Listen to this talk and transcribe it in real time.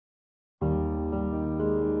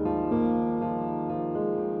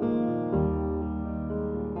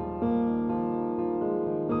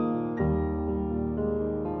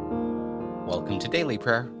Welcome to Daily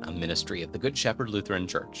Prayer, a ministry of the Good Shepherd Lutheran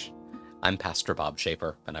Church. I'm Pastor Bob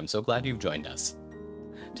Schaefer, and I'm so glad you've joined us.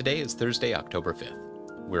 Today is Thursday, October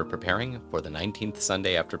 5th. We're preparing for the 19th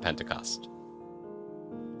Sunday after Pentecost.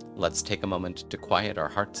 Let's take a moment to quiet our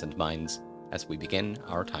hearts and minds as we begin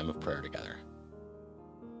our time of prayer together.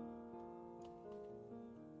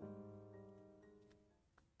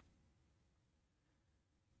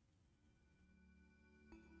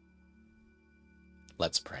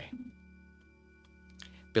 Let's pray.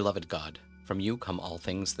 Beloved God, from you come all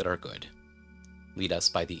things that are good. Lead us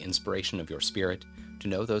by the inspiration of your Spirit to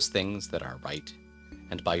know those things that are right,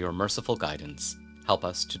 and by your merciful guidance, help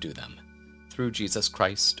us to do them. Through Jesus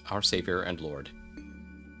Christ, our Savior and Lord.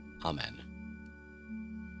 Amen.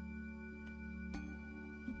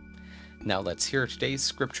 Now let's hear today's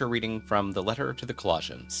scripture reading from the letter to the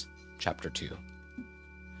Colossians, chapter 2.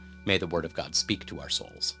 May the word of God speak to our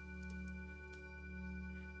souls.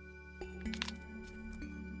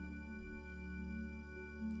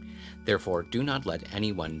 Therefore, do not let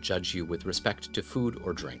anyone judge you with respect to food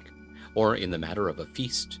or drink, or in the matter of a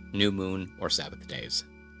feast, new moon, or Sabbath days.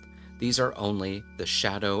 These are only the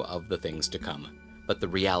shadow of the things to come, but the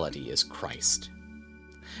reality is Christ.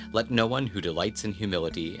 Let no one who delights in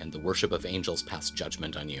humility and the worship of angels pass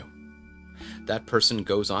judgment on you. That person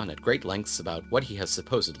goes on at great lengths about what he has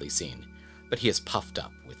supposedly seen, but he is puffed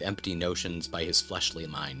up with empty notions by his fleshly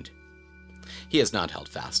mind. He has not held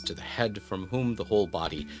fast to the head, from whom the whole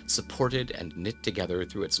body, supported and knit together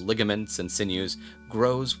through its ligaments and sinews,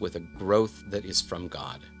 grows with a growth that is from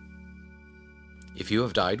God. If you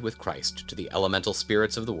have died with Christ to the elemental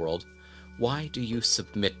spirits of the world, why do you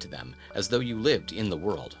submit to them as though you lived in the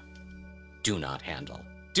world? Do not handle,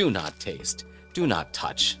 do not taste, do not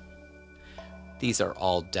touch. These are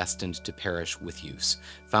all destined to perish with use,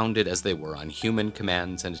 founded as they were on human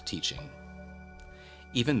commands and teaching.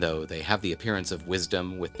 Even though they have the appearance of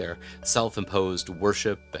wisdom with their self-imposed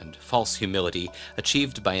worship and false humility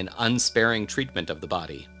achieved by an unsparing treatment of the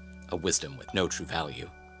body, a wisdom with no true value,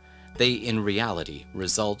 they in reality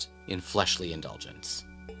result in fleshly indulgence.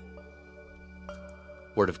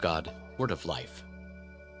 Word of God, word of life.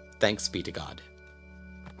 Thanks be to God.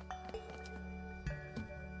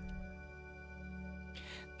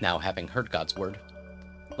 Now, having heard God's word,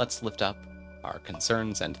 let's lift up our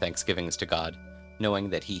concerns and thanksgivings to God,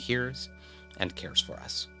 knowing that he hears and cares for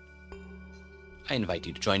us. I invite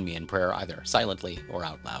you to join me in prayer either silently or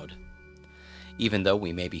out loud. Even though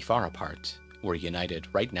we may be far apart, we're united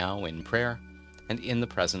right now in prayer and in the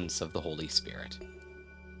presence of the Holy Spirit.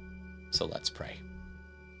 So let's pray.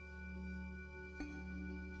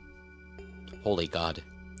 Holy God,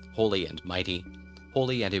 holy and mighty,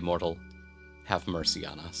 holy and immortal, have mercy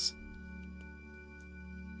on us.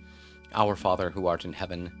 Our Father who art in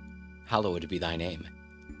heaven, hallowed be thy name.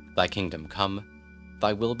 Thy kingdom come,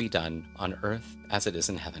 thy will be done on earth as it is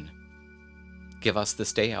in heaven. Give us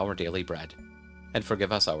this day our daily bread, and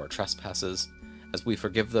forgive us our trespasses, as we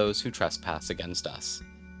forgive those who trespass against us.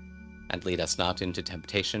 And lead us not into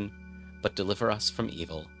temptation, but deliver us from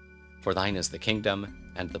evil. For thine is the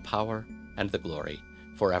kingdom, and the power, and the glory,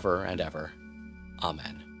 forever and ever.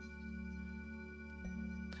 Amen.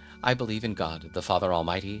 I believe in God, the Father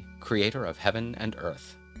Almighty, creator of heaven and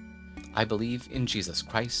earth. I believe in Jesus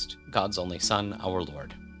Christ, God's only Son, our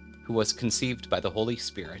Lord, who was conceived by the Holy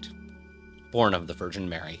Spirit, born of the Virgin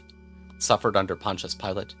Mary, suffered under Pontius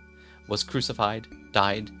Pilate, was crucified,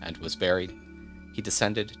 died, and was buried. He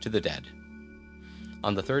descended to the dead.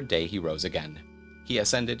 On the third day he rose again. He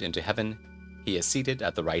ascended into heaven. He is seated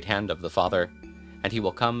at the right hand of the Father, and he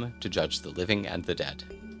will come to judge the living and the dead.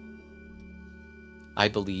 I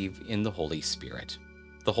believe in the Holy Spirit,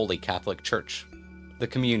 the Holy Catholic Church, the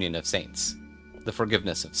communion of saints, the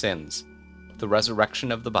forgiveness of sins, the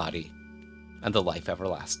resurrection of the body, and the life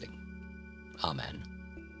everlasting. Amen.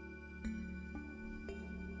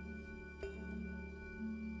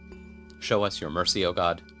 Show us your mercy, O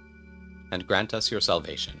God, and grant us your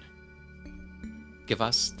salvation. Give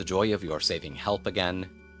us the joy of your saving help again,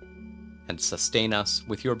 and sustain us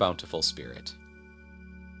with your bountiful Spirit.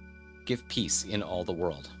 Give peace in all the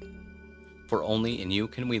world, for only in you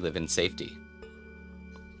can we live in safety.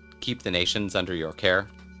 Keep the nations under your care,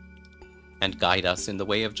 and guide us in the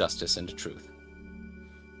way of justice and truth.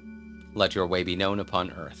 Let your way be known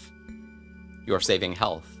upon earth, your saving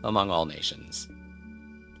health among all nations.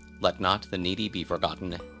 Let not the needy be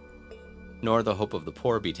forgotten, nor the hope of the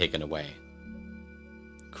poor be taken away.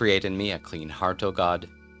 Create in me a clean heart, O God,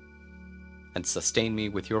 and sustain me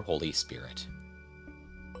with your Holy Spirit.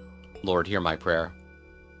 Lord, hear my prayer,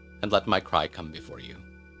 and let my cry come before you.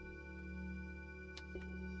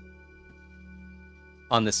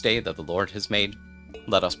 On this day that the Lord has made,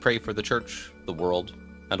 let us pray for the Church, the world,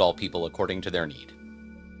 and all people according to their need.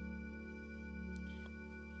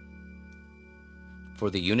 For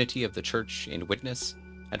the unity of the Church in witness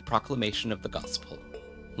and proclamation of the gospel,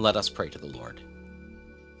 let us pray to the Lord.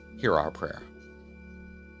 Hear our prayer.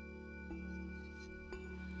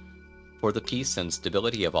 For the peace and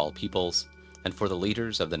stability of all peoples, and for the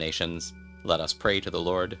leaders of the nations, let us pray to the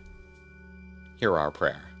Lord. Hear our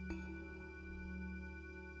prayer.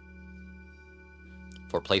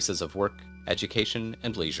 For places of work, education,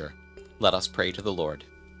 and leisure, let us pray to the Lord.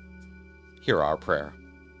 Hear our prayer.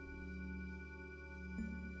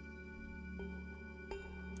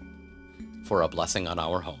 For a blessing on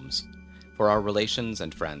our homes, for our relations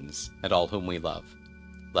and friends, and all whom we love,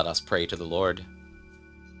 let us pray to the Lord.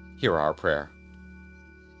 Hear our prayer.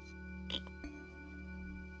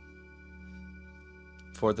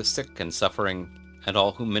 For the sick and suffering, and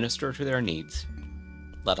all who minister to their needs,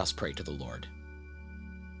 let us pray to the Lord.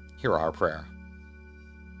 Hear our prayer.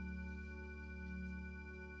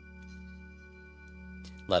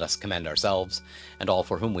 Let us commend ourselves, and all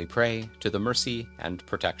for whom we pray, to the mercy and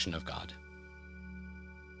protection of God.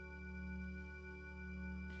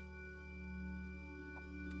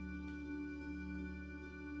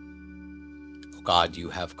 O God,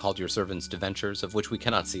 you have called your servants to ventures of which we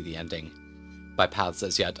cannot see the ending, by paths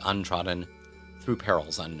as yet untrodden, through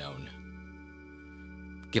perils unknown.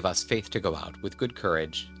 Give us faith to go out with good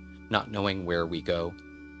courage, not knowing where we go,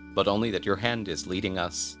 but only that your hand is leading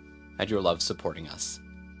us and your love supporting us.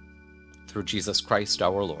 Through Jesus Christ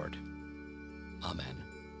our Lord. Amen.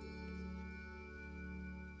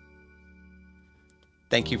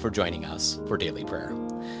 Thank you for joining us for Daily Prayer.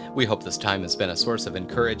 We hope this time has been a source of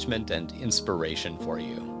encouragement and inspiration for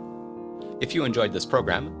you. If you enjoyed this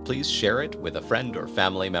program, please share it with a friend or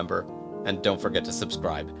family member, and don't forget to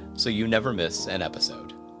subscribe so you never miss an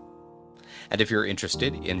episode. And if you're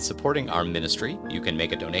interested in supporting our ministry, you can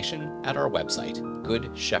make a donation at our website,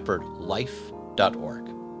 goodshepherdlife.org.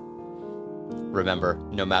 Remember,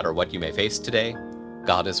 no matter what you may face today,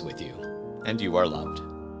 God is with you, and you are loved.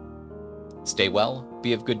 Stay well,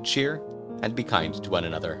 be of good cheer, and be kind to one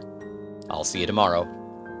another. I'll see you tomorrow.